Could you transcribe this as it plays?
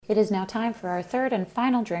It is now time for our third and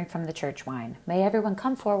final drink from the church wine. May everyone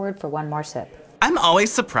come forward for one more sip. I'm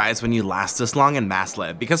always surprised when you last this long in Mass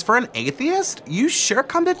Live, because for an atheist, you sure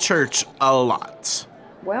come to church a lot.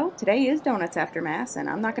 Well, today is donuts after Mass, and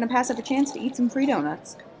I'm not going to pass up a chance to eat some free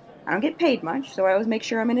donuts. I don't get paid much, so I always make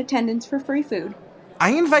sure I'm in attendance for free food. I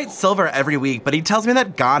invite Silver every week, but he tells me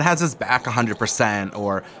that God has his back 100%,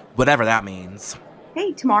 or whatever that means.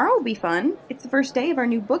 Hey, tomorrow will be fun. It's the first day of our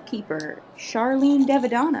new bookkeeper, Charlene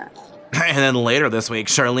Devadana. And then later this week,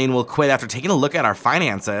 Charlene will quit after taking a look at our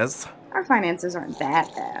finances. Our finances aren't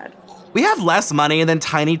that bad. We have less money than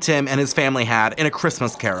Tiny Tim and his family had in A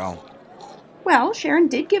Christmas Carol. Well, Sharon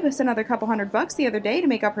did give us another couple $100 the other day to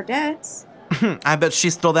make up her debts. I bet she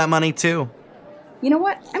stole that money too. You know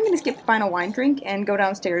what? I'm going to skip the final wine drink and go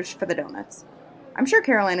downstairs for the donuts. I'm sure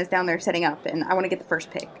Caroline is down there setting up, and I want to get the first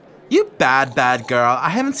pick. You bad girl. I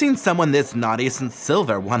haven't seen someone this naughty since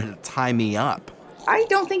Silver wanted to tie me up. I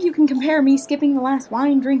don't think you can compare me skipping the last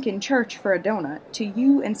wine drink in church for a donut to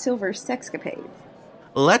you and Silver's sexcapades.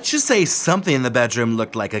 Let's just say something in the bedroom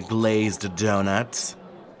looked like a glazed donut.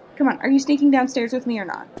 Come on, are you sneaking downstairs with me or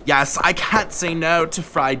not? Yes, I can't say no to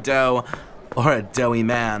fried dough or a doughy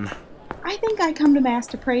man. I think I come to Mass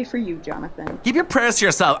to pray for you, Jonathan. Keep your prayers to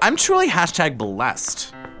yourself. I'm truly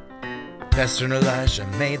 #blessed. Pastor Elijah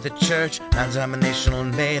made the church non-denominational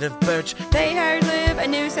made of birch. They hired Liv, a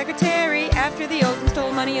new secretary, after the old one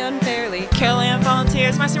stole money unfairly. Carol Ann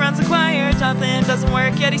volunteers, Marcy runs the choir. Jonathan doesn't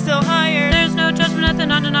work, yet he's still hired. There's no judgment at the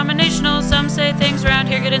non-denominational. Some say things around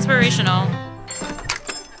here get inspirational.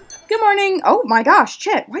 Good morning. Oh my gosh,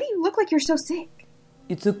 Chet, why do you look like you're so sick?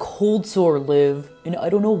 It's a cold sore, Liv, and I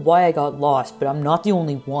don't know why I got lost, but I'm not the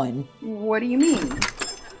only one. What do you mean?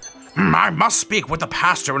 I must speak with the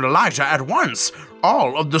pastor and Elijah at once.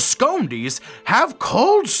 All of the Scondies have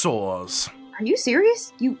cold sores. Are you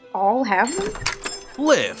serious? You all have them?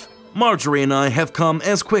 Liv, Marjorie and I have come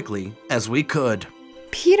as quickly as we could.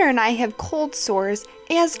 Peter and I have cold sores,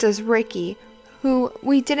 as does Ricky, who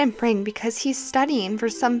we didn't bring because he's studying for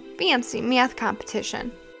some fancy math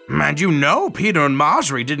competition. And you know Peter and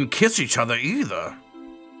Marjorie didn't kiss each other either.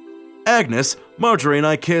 Agnes, Marjorie and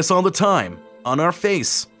I kiss all the time. On our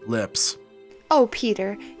face, lips. Oh,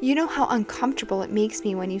 Peter, you know how uncomfortable it makes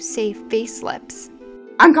me when you say face lips.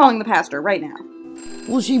 I'm calling the pastor right now.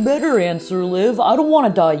 Well, she better answer, Liv. I don't want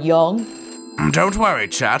to die young. Don't worry,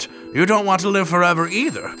 Chat. You don't want to live forever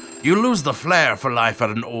either. You lose the flair for life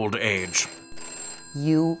at an old age.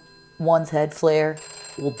 You once had flair?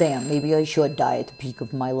 Well, damn, maybe I should die at the peak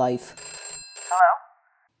of my life. Hello?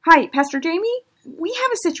 Hi, Pastor Jamie? We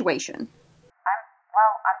have a situation.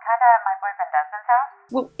 I'm kinda at my boyfriend Desmond's house.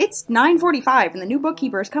 Well, it's 9:45 and the new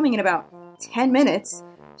bookkeeper is coming in about 10 minutes.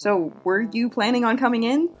 So, were you planning on coming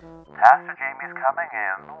in? Pastor Jamie's coming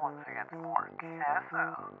in once he gets more kisses.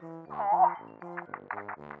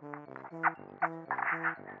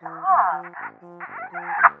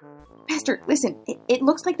 Pastor, listen, it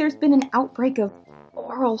looks like there's been an outbreak of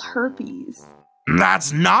oral herpes.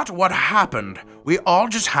 That's not what happened. We all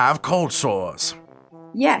just have cold sores.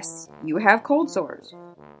 Yes, you have cold sores,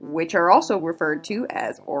 which are also referred to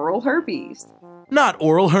as oral herpes. Not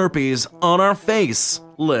oral herpes, on our face,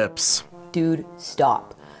 lips. Dude,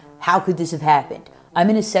 stop. How could this have happened? I'm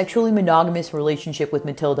in a sexually monogamous relationship with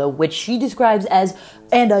Matilda, which she describes as,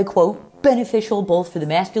 and I quote, beneficial both for the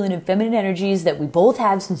masculine and feminine energies that we both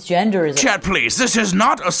have since gender is... Chat, please, this is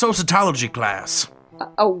not a sociology class.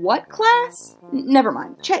 A what class? Never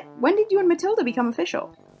mind. Chet, when did you and Matilda become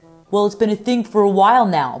official? Well, it's been a thing for a while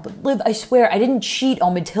now, but Liv, I swear, I didn't cheat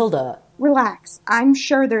on Matilda. Relax. I'm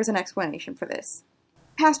sure there's an explanation for this.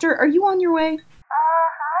 Pastor, are you on your way?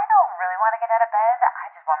 I don't really want to get out of bed. I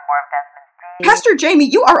just want more of Desmond's tea. Pastor Jamie,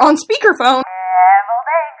 you are on speakerphone! Deviled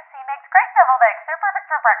eggs. He makes great deviled eggs. They're perfect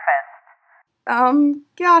for breakfast.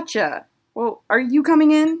 Gotcha. Well, are you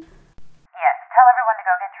coming in? Yes, tell everyone to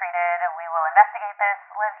go get treated. We will investigate this.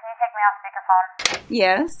 Liv, can you take me off speakerphone?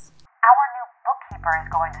 Yes. Our new bookkeeper is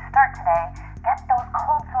going to start today. Get those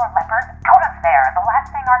cold sore lepers out of there. The last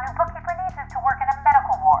thing our new bookkeeper needs is to work in a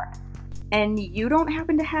medical ward. And you don't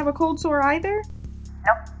happen to have a cold sore either?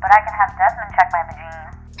 Nope, but I can have Desmond check my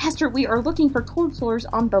vagine. Pastor, we are looking for cold sores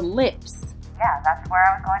on the lips. Yeah, that's where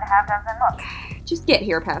I was going to have Desmond look. Just get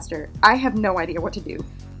here, Pastor. I have no idea what to do.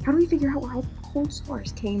 How do we figure out where all the cold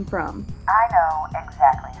sores came from? I know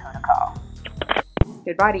exactly who to call.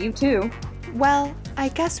 Goodbye to you, too. Well, I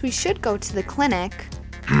guess we should go to the clinic.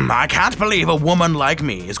 I can't believe a woman like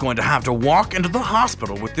me is going to have to walk into the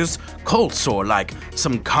hospital with this cold sore like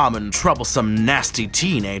some common, troublesome, nasty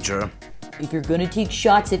teenager. If you're gonna take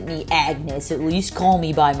shots at me, Agnes, at least call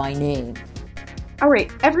me by my name.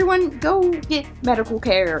 Alright, everyone go get medical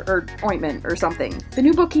care or ointment or something. The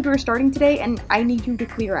new bookkeeper is starting today and I need you to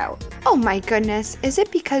clear out. Oh my goodness, is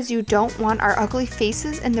it because you don't want our ugly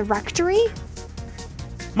faces in the rectory?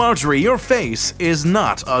 Marjorie, your face is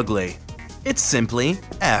not ugly. It's simply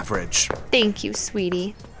average. Thank you,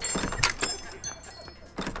 sweetie.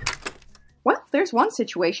 Well, there's one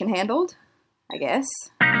situation handled, I guess.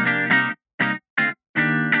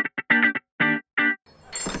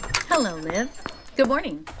 Hello, Liv. Good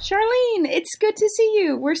morning. Charlene, it's good to see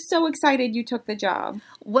you. We're so excited you took the job.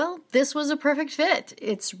 Well, this was a perfect fit.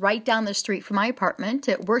 It's right down the street from my apartment.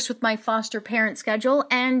 It works with my foster parent schedule,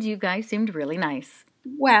 and you guys seemed really nice.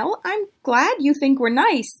 Well, I'm glad you think we're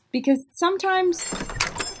nice, because sometimes...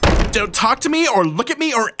 Don't talk to me or look at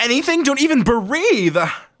me or anything. Don't even breathe.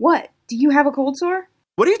 What? Do you have a cold sore?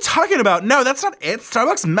 What are you talking about? No, that's not it.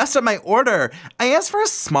 Starbucks messed up my order. I asked for a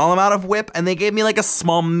small amount of whip, and they gave me like a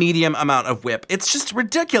small medium amount of whip. It's just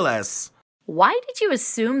ridiculous. Why did you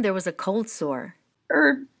assume there was a cold sore?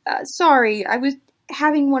 Sorry. I was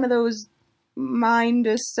having one of those mind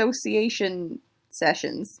association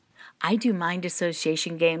sessions. I do mind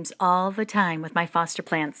association games all the time with my foster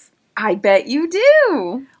plants. I bet you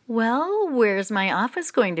do. Well, where's my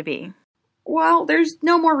office going to be? Well, there's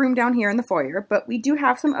no more room down here in the foyer, but we do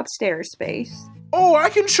have some upstairs space. Oh, I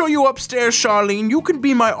can show you upstairs, Charlene. You can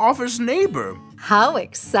be my office neighbor. How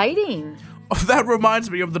exciting. Oh, that reminds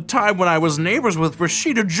me of the time when I was neighbors with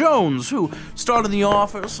Rashida Jones, who starred in The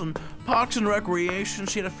Office and Parks and Recreation.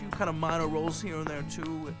 She had a few kind of minor roles here and there,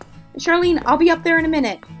 too. Charlene, I'll be up there in a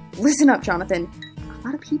minute. Listen up, Jonathan. A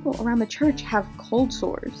lot of people around the church have cold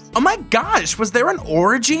sores. Oh my gosh, was there an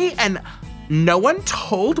orgy and no one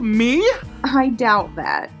told me? I doubt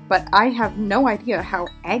that, but I have no idea how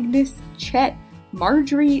Agnes, Chet,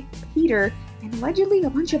 Marjorie, Peter, and allegedly a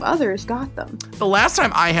bunch of others got them. The last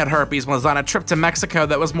time I had herpes was on a trip to Mexico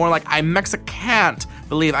that was more like I Mexican't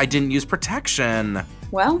believe I didn't use protection.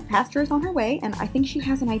 Well, Pastor is on her way, and I think she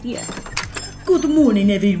has an idea. Good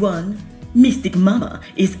morning, everyone. Mystic Mama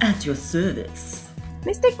is at your service.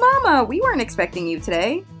 Mystic Mama, we weren't expecting you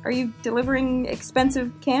today. Are you delivering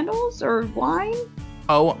expensive candles or wine?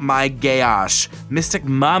 Oh my gosh. Mystic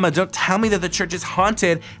Mama, don't tell me that the church is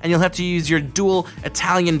haunted and you'll have to use your dual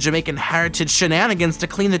Italian-Jamaican heritage shenanigans to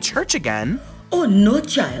clean the church again. Oh no,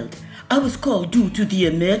 child. I was called due to the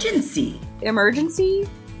emergency. Emergency?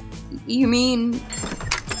 You mean...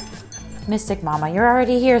 Mystic Mama, you're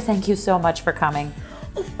already here. Thank you so much for coming.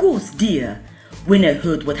 Of course, dear. When I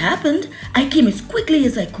heard what happened, I came as quickly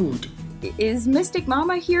as I could. Is Mystic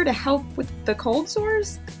Mama here to help with the cold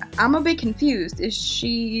sores? I'm a bit confused. Is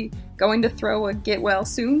she going to throw a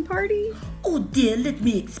get-well-soon party? Oh dear, let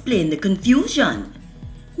me explain the confusion.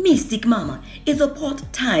 Mystic Mama is a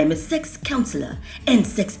part-time sex counselor and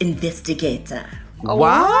sex investigator.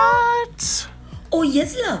 What? Oh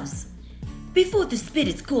yes, loves. Before the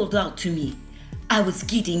spirits called out to me, I was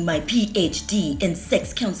getting my PhD in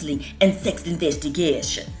sex counseling and sex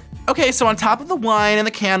investigation. Okay, so on top of the wine and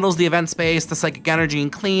the candles, the event space, the psychic energy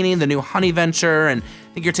and cleaning, the new honey venture, and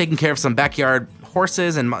I think you're taking care of some backyard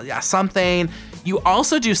horses and something, you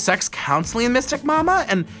also do sex counseling, Mystic Mama?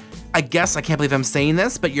 And I guess, I can't believe I'm saying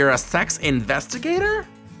this, but you're a sex investigator?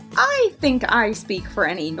 I think I speak for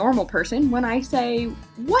any normal person when I say,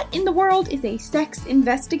 what in the world is a sex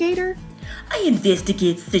investigator? I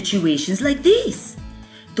investigate situations like this.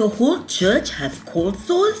 The whole church has cold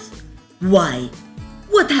sores? Why?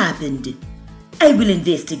 What happened? I will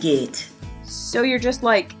investigate. So you're just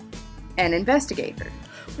like an investigator?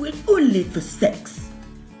 Well, only for sex.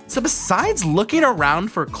 So besides looking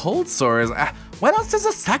around for cold sores, what else does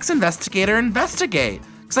a sex investigator investigate?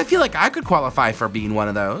 Because I feel like I could qualify for being one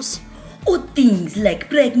of those. Or things like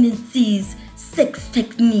pregnancies, sex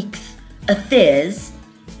techniques, affairs,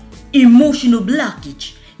 emotional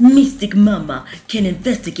blockage. Mystic Mama can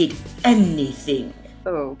investigate anything.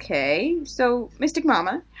 Okay, so Mystic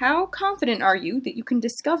Mama, how confident are you that you can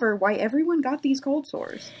discover why everyone got these cold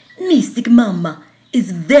sores? Mystic Mama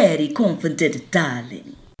is very confident,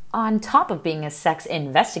 darling. On top of being a sex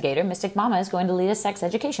investigator, Mystic Mama is going to lead a sex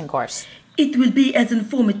education course. It will be as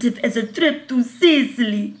informative as a trip to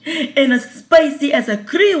Sicily and as spicy as a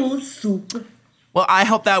Creole soup. Well, I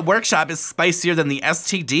hope that workshop is spicier than the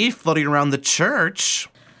STD floating around the church.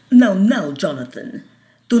 Now, Jonathan.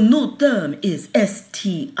 The new term is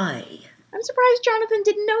STI. I'm surprised Jonathan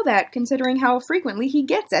didn't know that, considering how frequently he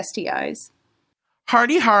gets STIs.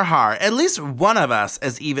 Hardy har har, at least one of us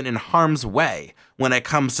is even in harm's way when it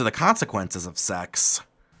comes to the consequences of sex.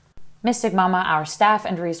 Mystic Mama, our staff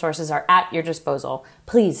and resources are at your disposal.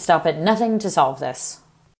 Please stop at nothing to solve this.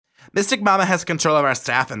 Mystic Mama has control of our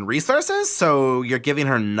staff and resources, so you're giving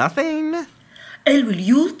her nothing? I will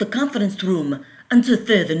use the conference room until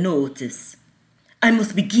further notice. I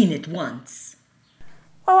must begin at once.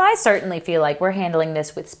 Well, I certainly feel like we're handling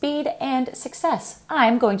this with speed and success.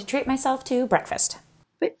 I'm going to treat myself to breakfast.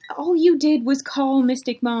 But all you did was call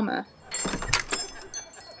Mystic Mama.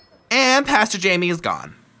 And Pastor Jamie is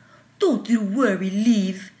gone. Don't you worry,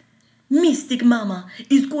 Liv. Mystic Mama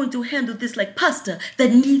is going to handle this like pasta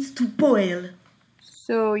that needs to boil.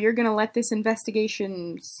 So you're gonna let this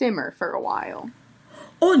investigation simmer for a while?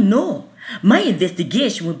 Oh no, my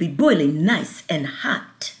investigation will be boiling nice and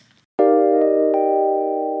hot.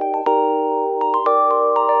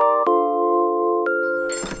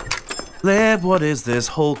 Liv, what is this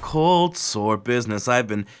whole cold sore business I've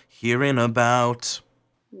been hearing about?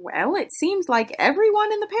 Well, it seems like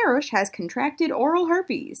everyone in the parish has contracted oral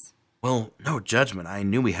herpes. Well, no judgment. I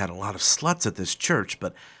knew we had a lot of sluts at this church,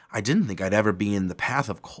 but I didn't think I'd ever be in the path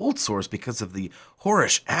of cold sores because of the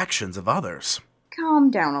whorish actions of others. Calm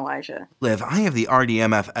down, Elijah. Liv, I have the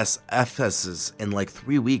RDMFSFSs in like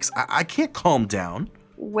 3 weeks. I can't calm down.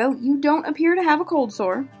 Well, you don't appear to have a cold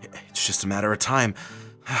sore. It's just a matter of time.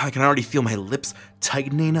 I can already feel my lips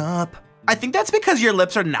tightening up. I think that's because your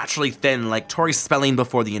lips are naturally thin, like Tori Spelling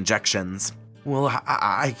before the injections. Well,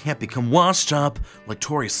 I can't become washed up like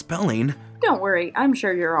Tori Spelling. Don't worry, I'm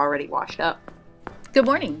sure you're already washed up. Good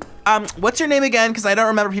morning. What's your name again? Because I don't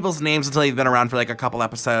remember people's names until you've been around for like a couple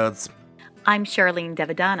episodes. I'm Charlene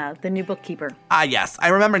Devadana, the new bookkeeper. Ah, yes, I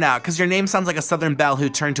remember now, because your name sounds like a Southern belle who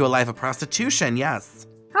turned to a life of prostitution, yes.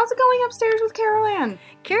 How's it going upstairs with Carol Ann?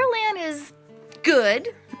 Carol Ann is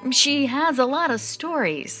good. She has a lot of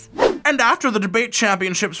stories. And after the debate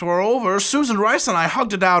championships were over, Susan Rice and I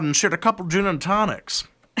hugged it out and shared a couple gin and tonics.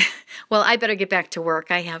 Well, I better get back to work.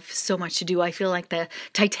 I have so much to do. I feel like the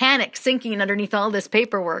Titanic sinking underneath all this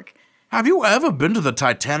paperwork. Have you ever been to the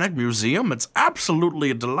Titanic Museum? It's absolutely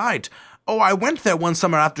a delight. Oh, I went there one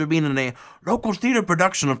summer after being in a local theater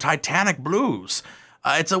production of Titanic Blues.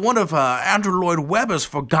 It's one of Andrew Lloyd Webber's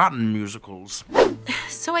forgotten musicals.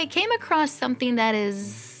 So I came across something that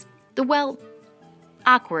is, well,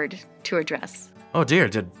 awkward to address. Oh dear,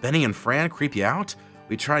 did Benny and Fran creep you out?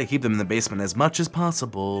 We try to keep them in the basement as much as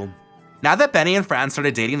possible. Now that Benny and Fran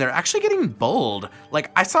started dating, they're actually getting bold.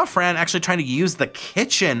 Like, I saw Fran actually trying to use the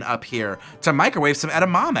kitchen up here to microwave some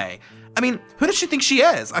edamame. I mean, who does she think she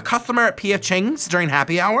is? A customer at P.F. Chang's during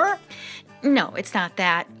happy hour? No, it's not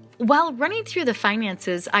that. While running through the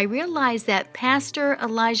finances, I realized that Pastor,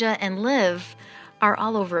 Elijah, and Liv are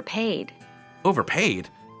all overpaid. Overpaid?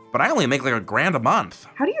 But I only make like $1,000 a month.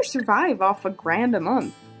 How do you survive off $1,000 a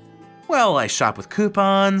month? Well, I shop with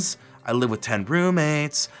coupons, I live with 10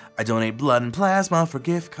 roommates, I donate blood and plasma for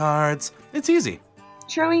gift cards. It's easy.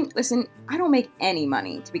 Charlene, listen, I don't make any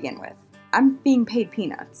money to begin with. I'm being paid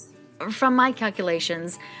peanuts. From my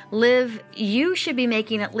calculations, Liv, you should be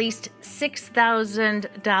making at least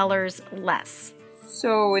 $6,000 less.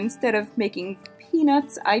 So instead of making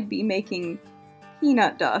peanuts, I'd be making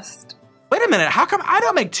peanut dust. Wait a minute, how come I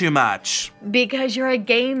don't make too much? Because you're a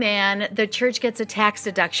gay man, the church gets a tax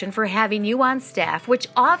deduction for having you on staff, which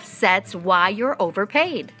offsets why you're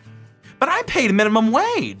overpaid. But I paid minimum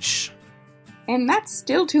wage. And that's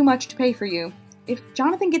still too much to pay for you. If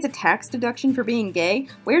Jonathan gets a tax deduction for being gay,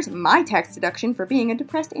 where's my tax deduction for being a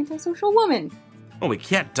depressed antisocial woman? Well, we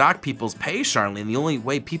can't dock people's pay, Charlene. The only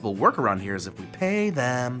way people work around here is if we pay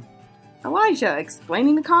them. Elijah,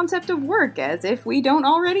 explaining the concept of work as if we don't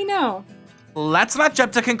already know. Let's not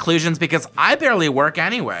jump to conclusions because I barely work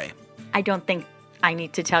anyway. I don't think I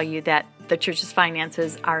need to tell you that the church's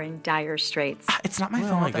finances are in dire straits. It's not my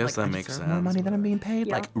fault. I guess that makes sense. More money than I'm being paid?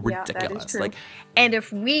 Yeah, like, ridiculous. that is true. And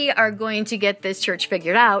if we are going to get this church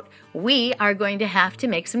figured out, we are going to have to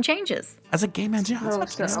make some changes. As a gay man, yeah, that's what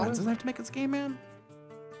expenses I have to make as a gay man.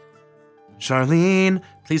 Charlene,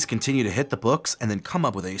 please continue to hit the books and then come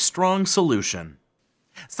up with a strong solution.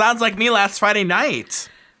 Sounds like me last Friday night.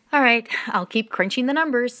 All right, I'll keep crunching the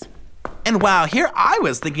numbers. And wow, here I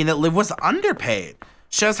was thinking that Liv was underpaid.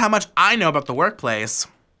 Shows how much I know about the workplace.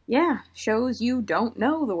 Yeah, shows you don't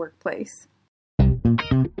know the workplace.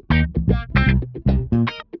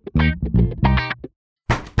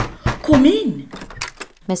 Come in.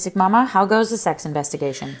 Mystic Mama, how goes the sex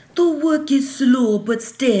investigation? The work is slow but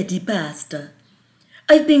steady, Pastor.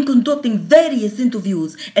 I've been conducting various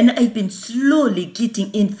interviews and I've been slowly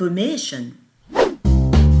getting information.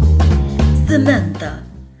 Samantha,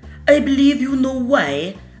 I believe you know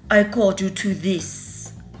why I called you to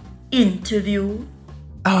this interview.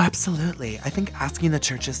 Oh, absolutely. I think asking the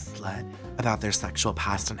church's slut about their sexual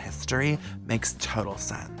past and history makes total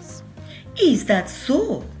sense. Is that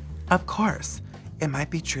so? Of course, it might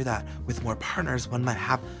be true that with more partners, one might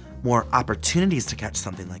have more opportunities to catch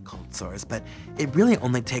something like cold sores, but it really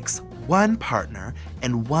only takes one partner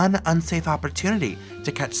and one unsafe opportunity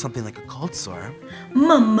to catch something like a cold sore.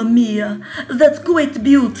 Mamma mia, that's quite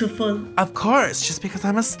beautiful. Of course, just because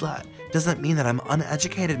I'm a slut doesn't mean that I'm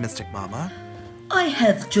uneducated, Mystic Mama. I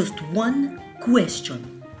have just one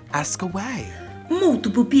question. Ask away.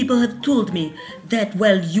 Multiple people have told me that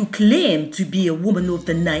while you claim to be a woman of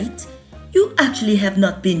the night, you actually have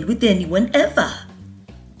not been with anyone ever.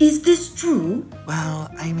 Is this true?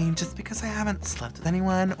 Well, I mean, just because I haven't slept with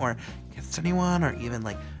anyone or kissed anyone or even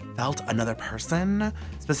felt another person,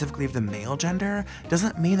 specifically of the male gender,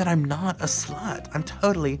 doesn't mean that I'm not a slut. I'm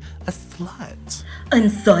totally a slut. I'm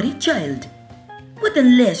sorry, child. But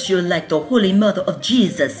unless you're like the Holy Mother of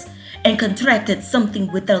Jesus and contracted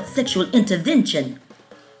something without sexual intervention,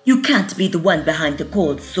 you can't be the one behind the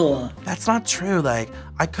cold sore. That's not true.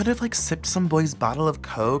 I could have sipped some boy's bottle of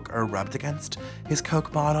Coke or rubbed against his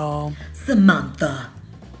Coke bottle. Samantha,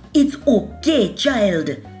 it's okay, child.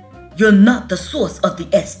 You're not the source of the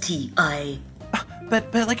STI. But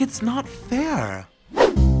it's not fair.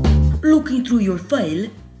 Looking through your file,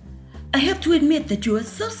 I have to admit that you're a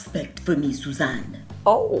suspect for me, Suzanne.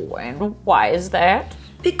 Oh, and why is that?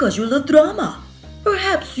 Because you love drama.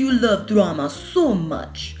 Perhaps you love drama so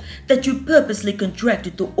much that you purposely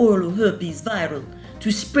contracted the oral herpes viral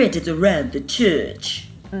to spread it around the church.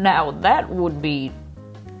 Now that would be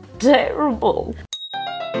terrible.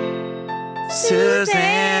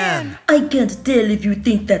 Suzanne! I can't tell if you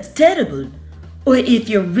think that's terrible or if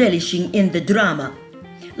you're relishing in the drama,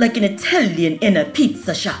 like an Italian in a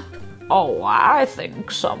pizza shop. Oh, I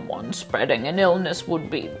think someone spreading an illness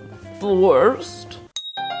would be the worst.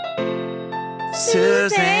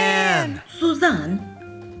 Suzanne!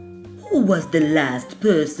 Suzanne, who was the last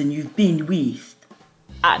person you've been with?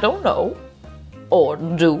 I don't know. Or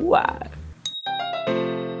do I?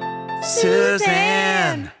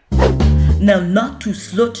 Suzanne! Now not to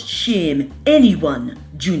slut shame anyone,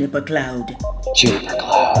 Juniper Cloud. Juniper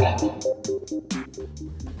Cloud.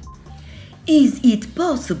 Is it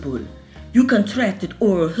possible you contracted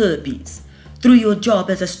oral herpes through your job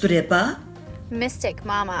as a stripper? Mystic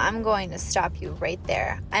Mama, I'm going to stop you right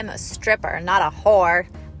there. I'm a stripper, not a whore.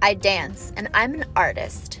 I dance, and I'm an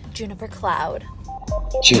artist. Juniper Cloud.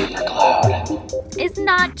 Juniper Cloud. Is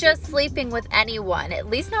not just sleeping with anyone, at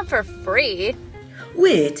least not for free.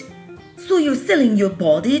 Wait, so you're selling your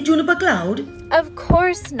body, Juniper Cloud? Of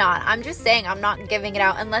course not. I'm just saying I'm not giving it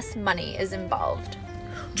out unless money is involved.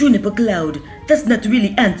 Juniper Cloud, that's not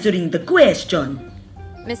really answering the question.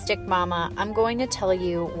 Mystic Mama, I'm going to tell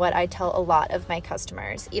you what I tell a lot of my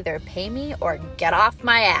customers. Either pay me or get off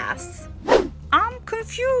my ass. I'm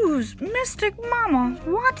confused. Mystic Mama,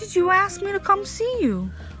 why did you ask me to come see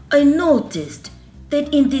you? I noticed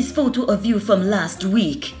that in this photo of you from last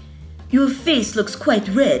week, your face looks quite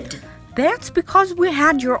red. That's because we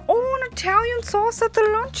had your own Italian sauce at the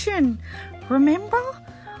luncheon. Remember?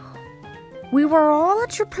 We were all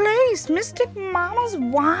at your place, Mystic Mama's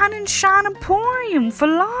Wine and Shine Emporium, for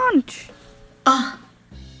lunch. Ah,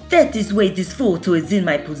 that is why this photo is in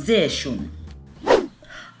my possession.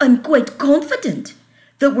 I'm quite confident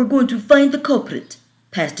that we're going to find the culprit,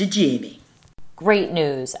 Pastor Jamie. Great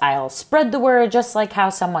news. I'll spread the word just like how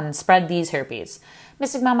someone spread these herpes.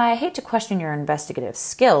 Mystic Mama, I hate to question your investigative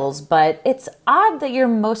skills, but it's odd that you're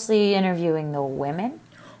mostly interviewing the women.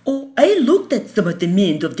 Oh, I looked at some of the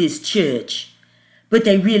men of this church, but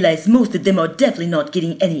I realized most of them are definitely not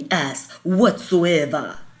getting any ass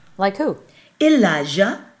whatsoever. Like who?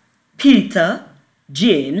 Elijah, Peter,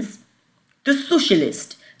 James, the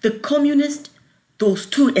socialist, the communist, those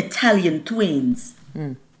two Italian twins.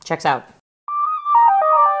 Checks out.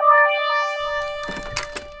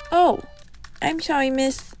 Oh, I'm sorry,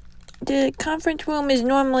 miss. The conference room is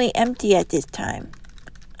normally empty at this time.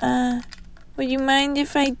 Would you mind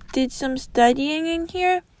if I did some studying in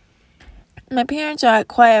here? My parents are at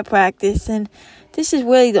choir practice, and this is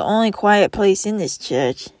really the only quiet place in this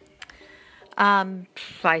church.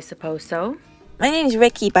 I suppose so. My name's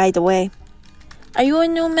Ricky, by the way. Are you a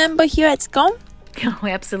new member here at Scone? Oh,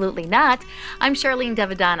 absolutely not. I'm Charlene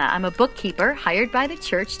Devadana. I'm a bookkeeper hired by the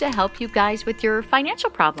church to help you guys with your financial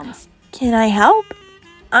problems. Can I help?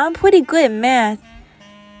 I'm pretty good at math.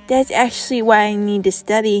 That's actually why I need to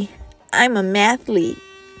study. I'm a mathlete.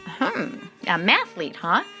 A mathlete,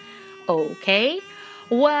 huh? Okay.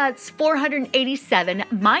 What's 487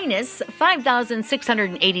 minus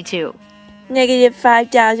 5,682? Negative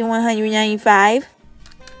 5,195.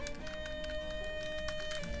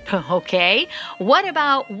 Okay. What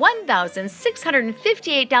about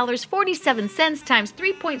 $1,658.47 times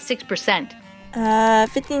 3.6%?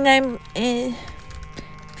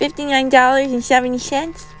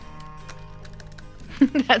 $59.70.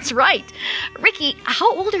 That's right. Ricky,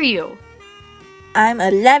 how old are you? I'm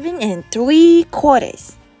 11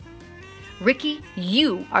 3/4. Ricky,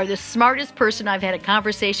 you are the smartest person I've had a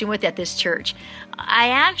conversation with at this church. I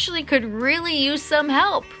actually could really use some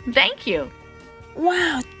help. Thank you.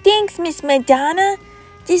 Wow, thanks, Miss Madonna.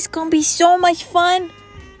 This is gonna be so much fun.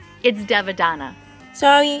 It's Devadana.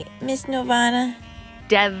 Sorry, Miss Nirvana.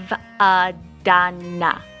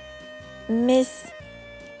 Devadana. Miss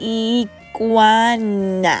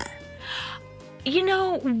Iguana. You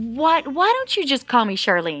know what? Why don't you just call me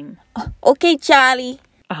Charlene? Okay, Charlie.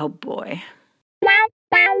 Oh, boy.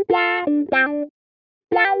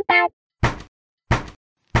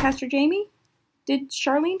 Pastor Jamie, did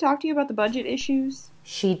Charlene talk to you about the budget issues?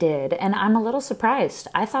 She did, and I'm a little surprised.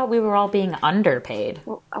 I thought we were all being underpaid.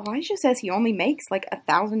 Well, Elijah says he only makes like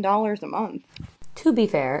 $1,000 a month. To be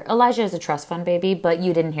fair, Elijah is a trust fund baby, but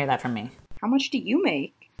you didn't hear that from me. How much do you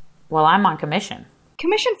make? Well, I'm on commission.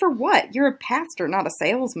 Commission for what? You're a pastor, not a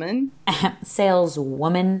salesman.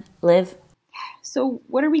 Saleswoman, Liv. So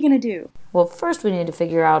what are we going to do? Well, first we need to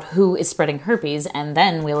figure out who is spreading herpes, and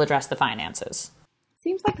then we'll address the finances.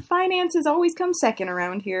 Seems like the finances always come second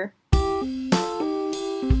around here.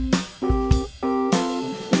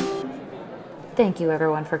 Thank you,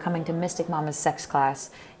 everyone, for coming to Mystic Mama's sex class.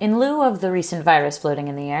 In lieu of the recent virus floating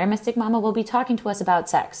in the air, Mystic Mama will be talking to us about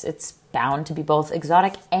sex. It's bound to be both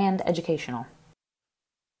exotic and educational.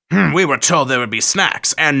 We were told there would be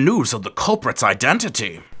snacks and news of the culprit's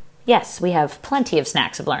identity. Yes, we have plenty of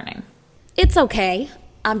snacks of learning. It's okay.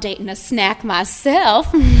 I'm dating a snack myself.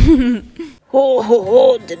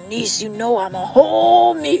 Oh, Denise, you know I'm a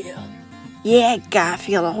whole meal. Yeah,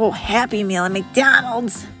 Garfield, a whole Happy Meal at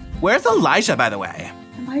McDonald's. Where's Elijah, by the way?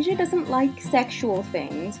 Elijah doesn't like sexual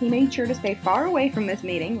things. He made sure to stay far away from this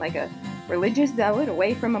meeting, like a religious zealot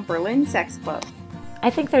away from a Berlin sex club.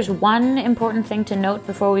 I think there's one important thing to note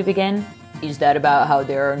before we begin. Is that about how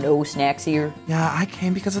there are no snacks here? Yeah, I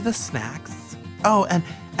came because of the snacks. Oh, and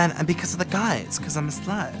because of the guys, because I'm a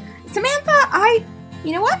slut. Samantha,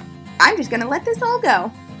 you know what? I'm just gonna let this all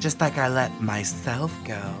go. Just like I let myself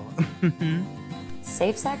go.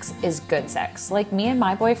 Safe sex is good sex. Like me and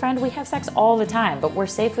my boyfriend, we have sex all the time, but we're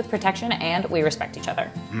safe with protection and we respect each other.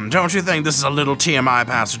 Don't you think this is a little TMI,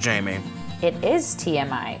 Pastor Jamie? It is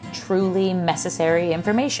TMI, truly necessary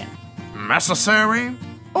information. Necessary?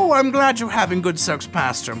 Oh, I'm glad you're having good sex,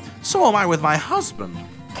 Pastor. So am I with my husband.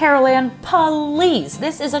 Carol Ann, please,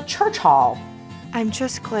 this is a church hall. I'm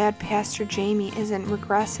just glad Pastor Jamie isn't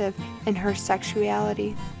regressive in her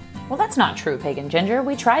sexuality. Well, that's not true, Pagan Ginger.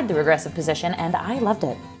 We tried the regressive position, and I loved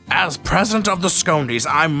it. As president of the Scondies,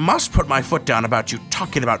 I must put my foot down about you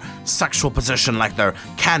talking about sexual position like they're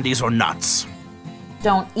candies or nuts.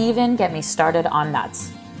 Don't even get me started on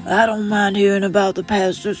nuts. I don't mind hearing about the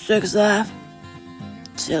pastor's sex life.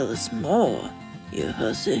 Tell us more, you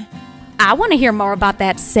hussy. I want to hear more about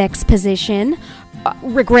that sex position,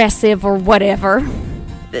 regressive or whatever.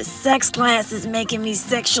 This sex class is making me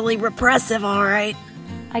sexually repressive, all right.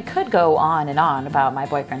 I could go on and on about my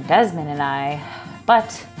boyfriend Desmond and I,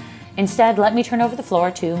 but instead let me turn over the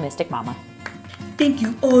floor to Mystic Mama. Thank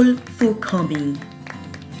you all for coming.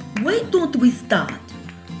 Why don't we start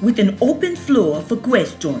with an open floor for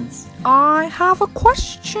questions? I have a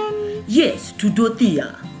question. Yes, to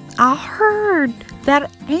Dorothea. I heard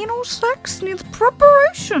that anal sex needs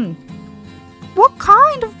preparation. What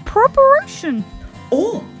kind of preparation?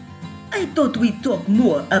 Oh, I thought we'd talk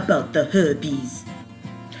more about the herpes.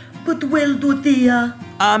 But well, Dorothea.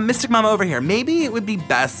 Mystic Mama over here. Maybe it would be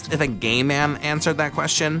best if a gay man answered that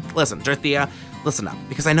question. Listen, Dorothea, listen up.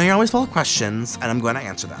 Because I know you're always full of questions, and I'm going to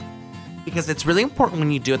answer them. Because it's really important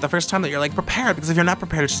when you do it the first time that you're, prepared. Because if you're not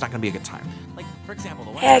prepared, it's just not going to be a good time. Like, for example,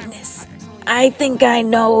 the one Agnes, I think I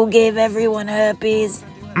know who gave everyone herpes.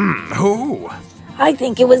 Who? I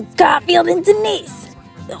think it was Garfield and Denise.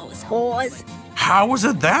 Those whores. How is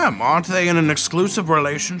it them? Aren't they in an exclusive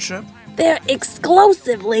relationship? They're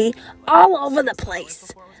exclusively all over the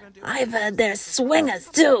place. I've heard they're swingers,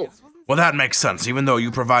 too. Well, that makes sense. Even though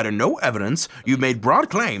you provided no evidence, you've made broad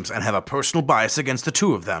claims and have a personal bias against the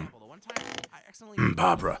two of them.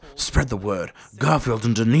 Barbara, spread the word. Garfield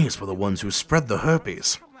and Denise were the ones who spread the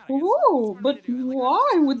herpes. Oh, but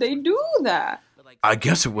why would they do that? I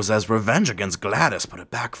guess it was as revenge against Gladys, but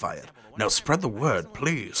it backfired. Now spread the word,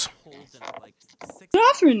 please.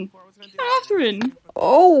 Catherine!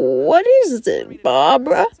 Oh, what is it,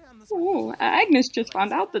 Barbara? Oh, Agnes just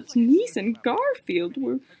found out that Denise and Garfield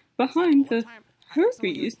were behind the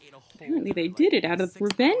herpes. Apparently they did it out of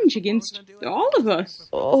revenge against all of us.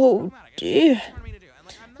 Oh, dear.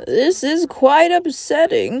 This is quite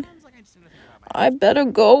upsetting. I better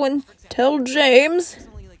go and tell James.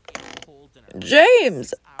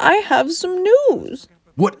 James, I have some news.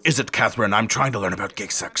 What is it, Catherine? I'm trying to learn about gay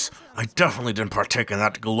sex. I definitely didn't partake in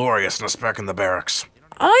that gloriousness back in the barracks.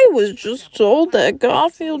 I was just told that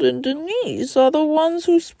Garfield and Denise are the ones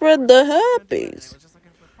who spread the herpes.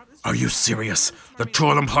 Are you serious? The two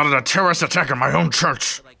of them plotted a terrorist attack on my own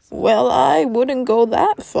church. Well, I wouldn't go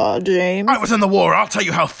that far, James. I was in the war. I'll tell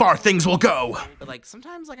you how far things will go. But,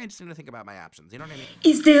 sometimes, I just need to think about my options. You know what I mean?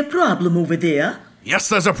 Is there a problem over there? Yes,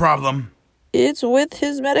 there's a problem. It's with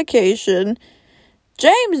his medication.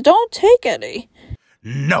 James, don't take any.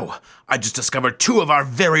 No, I just discovered two of our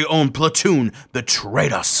very own platoon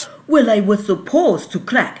betrayed us. Well, I was supposed to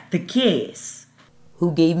crack the case.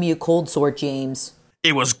 Who gave me a cold sore, James?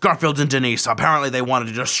 It was Garfield and Denise. Apparently they wanted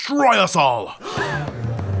to destroy us all.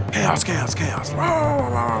 Chaos, chaos, chaos.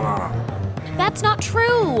 That's not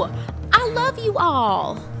true. I love you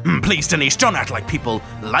all. Please, Denise, don't act like people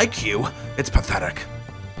like you. It's pathetic.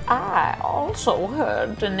 I also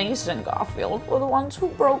heard Denise and Garfield were the ones who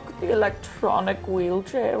broke the electronic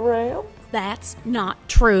wheelchair rail. That's not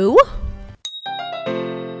true.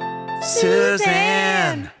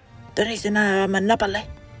 Suzanne! Denise and I are Monopoly.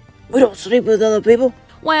 We don't sleep with other people.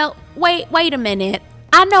 Well, wait a minute.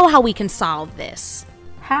 I know how we can solve this.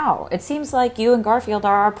 How? It seems like you and Garfield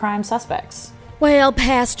are our prime suspects. Well,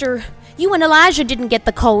 Pastor, you and Elijah didn't get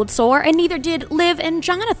the cold sore, and neither did Liv and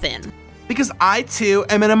Jonathan. Because I, too,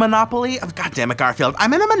 am in a monopoly. Oh, God damn it, Garfield.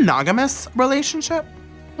 I'm in a monogamous relationship.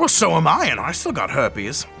 Well, so am I, and I still got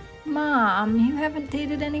herpes. Mom, you haven't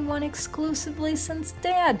dated anyone exclusively since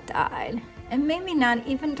Dad died. And maybe not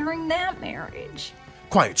even during that marriage.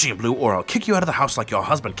 Quiet, Jean Blue, or I'll kick you out of the house like your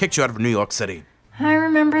husband kicked you out of New York City. I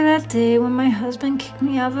remember that day when my husband kicked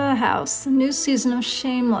me out of the house. The new season of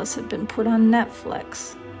Shameless had been put on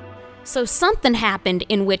Netflix. So something happened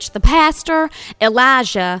in which the pastor,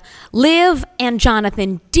 Elijah, Liv, and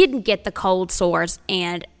Jonathan didn't get the cold sores,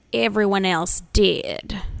 and everyone else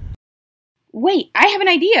did. Wait, I have an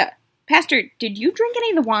idea. Pastor, did you drink any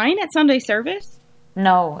of the wine at Sunday service?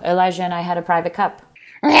 No, Elijah and I had a private cup.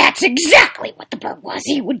 That's exactly what the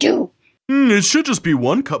bourgeoisie would do. It should just be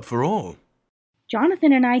one cup for all.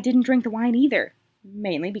 Jonathan and I didn't drink the wine either.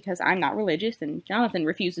 Mainly because I'm not religious and Jonathan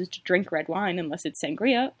refuses to drink red wine unless it's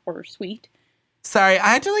sangria or sweet. Sorry, I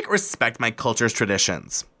had to, respect my culture's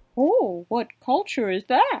traditions. Oh, what culture is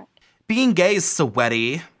that? Being gay is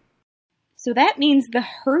sweaty. So that means the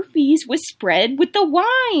herpes was spread with the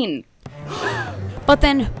wine. But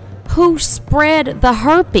then, who spread the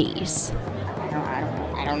herpes?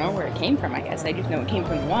 I don't know where it came from, I guess. I just know it came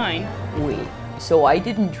from the wine. Wait, so I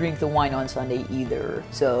didn't drink the wine on Sunday either,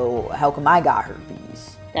 so how come I got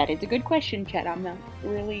herpes? That is a good question, Chet. I'm not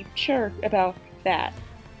really sure about that.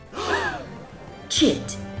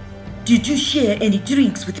 Chet, did you share any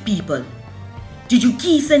drinks with people? Did you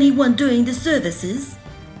kiss anyone during the services?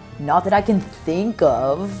 Not that I can think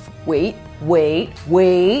of. Wait.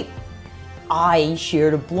 I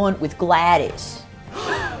shared a blunt with Gladys.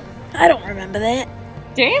 I don't remember that.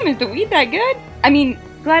 Damn, is the weed that good? I mean,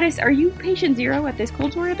 Gladys, are you patient zero at this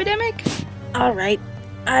cold sore epidemic? Alright,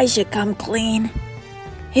 I should come clean.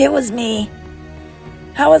 It was me.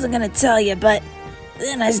 I wasn't gonna tell you, but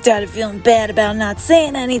then I started feeling bad about not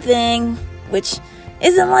saying anything, which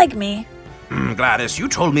isn't like me. Gladys, you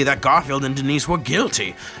told me that Garfield and Denise were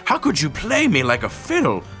guilty. How could you play me like a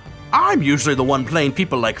fiddle? I'm usually the one playing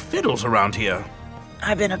people like fiddles around here.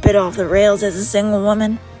 I've been a bit off the rails as a single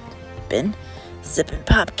woman. Been sipping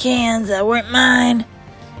pop cans that weren't mine.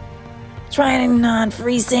 Trying on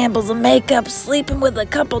free samples of makeup, sleeping with a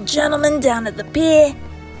couple gentlemen down at the pier.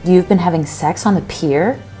 You've been having sex on the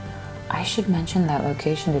pier? I should mention that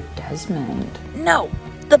location to Desmond. No,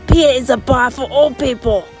 the pier is a bar for old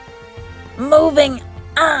people. Moving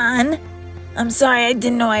on. I'm sorry, I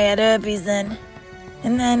didn't know I had herpes then.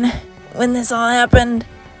 And then, when this all happened,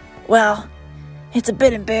 well, it's a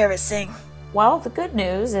bit embarrassing. Well, the good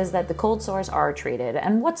news is that the cold sores are treated,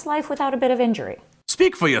 and what's life without a bit of injury?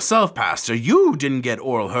 Speak for yourself, Pastor. You didn't get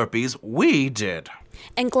oral herpes. We did.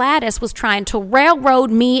 And Gladys was trying to railroad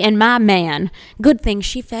me and my man. Good thing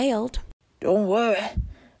she failed. Don't worry.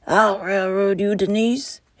 I'll railroad you,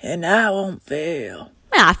 Denise, and I won't fail.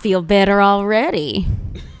 I feel better already.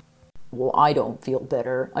 Well, I don't feel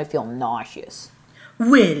better. I feel nauseous.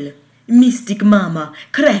 Well, Mystic Mama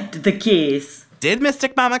cracked the case. Did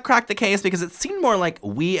Mystic Mama crack the case? Because it seemed more like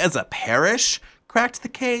we as a parish cracked the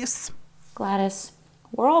case. Gladys,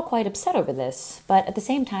 We're all quite upset over this, but at the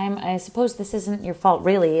same time, I suppose this isn't your fault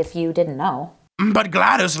really if you didn't know. But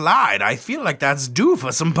Gladys lied. I feel like that's due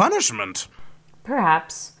for some punishment.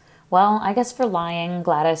 Perhaps. Well, I guess for lying,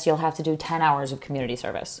 Gladys, you'll have to do 10 hours of community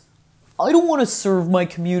service. I don't want to serve my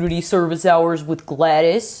community service hours with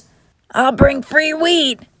Gladys. I'll bring free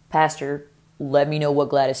weed. Pastor, let me know what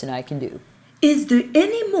Gladys and I can do. Is there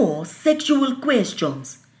any more sexual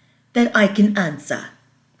questions that I can answer?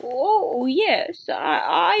 Oh, yes.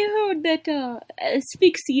 I heard that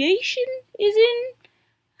asphyxiation is in.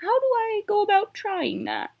 How do I go about trying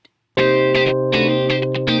that?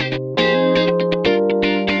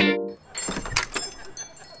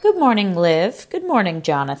 Good morning, Liv. Good morning,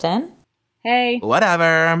 Jonathan. Hey.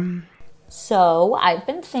 Whatever. So, I've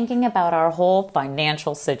been thinking about our whole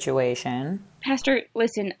financial situation. Pastor,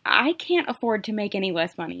 listen, I can't afford to make any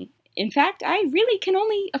less money. In fact, I really can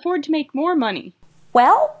only afford to make more money.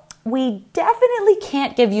 Well, we definitely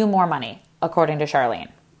can't give you more money, according to Charlene.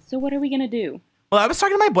 So what are we gonna do? Well, I was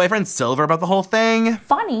talking to my boyfriend Silver about the whole thing.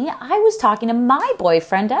 Funny, I was talking to my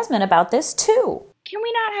boyfriend Desmond about this too. Can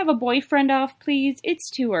we not have a boyfriend off, please? It's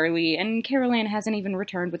too early, and Carol Ann hasn't even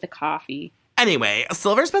returned with the coffee. Anyway,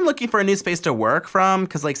 Silver's been looking for a new space to work from,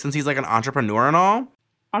 because since he's an entrepreneur and all.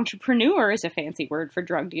 Entrepreneur is a fancy word for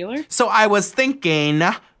drug dealer. So I was thinking,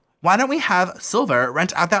 why don't we have Silver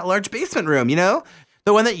rent out that large basement room,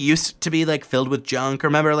 The one that used to be, filled with junk.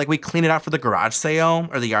 Remember, we cleaned it out for the garage sale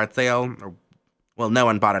or the yard sale. Well, no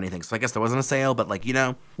one bought anything, so I guess there wasn't a sale, but,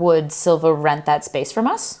 Would Silver rent that space from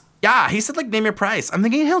us? Yeah, he said, name your price. I'm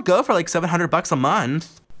thinking he'll go for, $700 a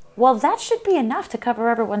month. Well, that should be enough to cover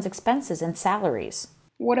everyone's expenses and salaries.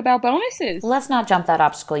 What about bonuses? Let's not jump that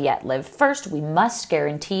obstacle yet, Liv. First, we must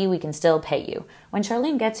guarantee we can still pay you. When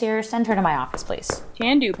Charlene gets here, send her to my office, please.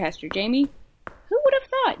 Can do, Pastor Jamie. Who would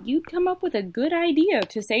have thought you'd come up with a good idea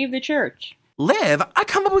to save the church? Liv, I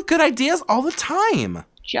come up with good ideas all the time.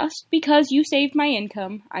 Just because you saved my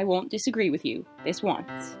income, I won't disagree with you this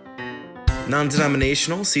once.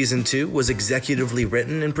 Non-Denominational Season 2 was executively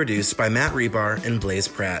written and produced by Matt Rebar and Blaze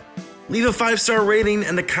Pratt. Leave a 5-star rating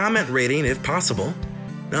and a comment rating if possible.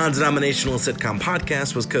 Non-Denominational Sitcom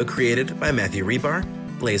Podcast was co-created by Matthew Rebar,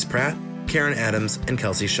 Blaze Pratt, Karen Adams, and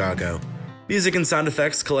Kelsey Shago. Music and sound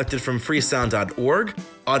effects collected from freesound.org,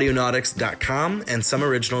 audionautics.com, and some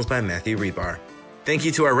originals by Matthew Rebar. Thank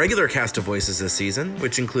you to our regular cast of voices this season,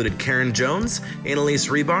 which included Karen Jones, Annalise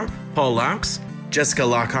Rebar, Paul Laux, Jessica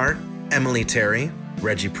Lockhart, Emily Terry,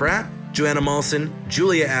 Reggie Pratt, Joanna Malson,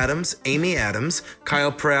 Julia Adams, Amy Adams,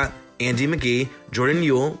 Kyle Pratt, Andy McGee, Jordan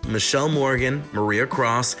Yule, Michelle Morgan, Maria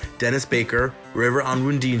Cross, Dennis Baker, River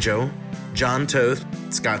Onwundinjo, John Toth,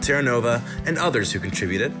 Scott Terranova, and others who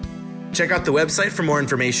contributed. Check out the website for more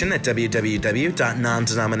information at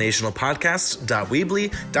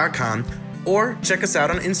www.nondenominationalpodcasts.weebly.com or check us out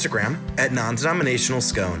on Instagram at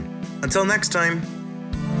nondenominationalscone. Until next time.